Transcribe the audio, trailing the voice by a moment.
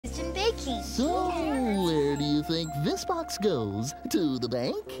working. So, where do you think this box goes? To the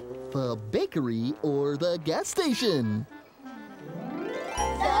bank, the bakery, or the gas station?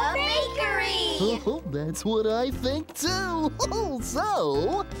 The bakery! Oh, that's what I think too.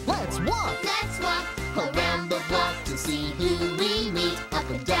 So, let's walk. Let's walk Around the block to see who we meet. Up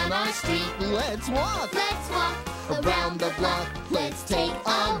and down our street. Let's walk. Let's walk Around the block, let's take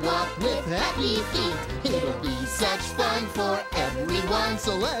a walk with happy feet. It'll be such fun for everyone.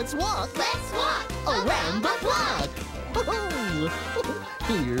 So let's walk. Let's walk Around the block.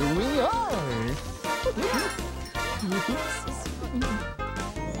 Here we are.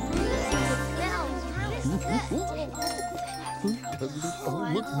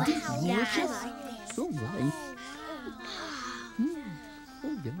 Oh, looks delicious. So nice.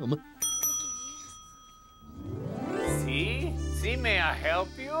 Oh, yum. See, may I help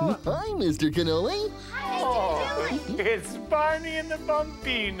you? Hi, Mr. Cannoli. Oh, it's Barney and the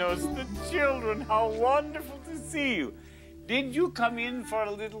Bambinos, the children. How wonderful to see you. Did you come in for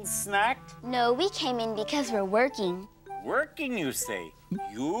a little snack? No, we came in because we're working. Working, you say?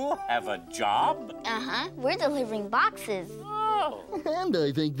 You have a job? Uh-huh. We're delivering boxes. Oh, And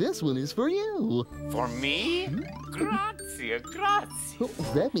I think this one is for you. for me? Grazie, grazie. Oh,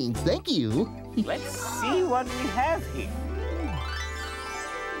 that means thank you. Let's see what we have here.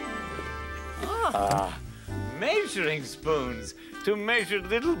 Ah, measuring spoons to measure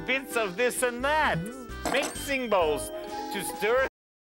little bits of this and that. Mixing bowls to stir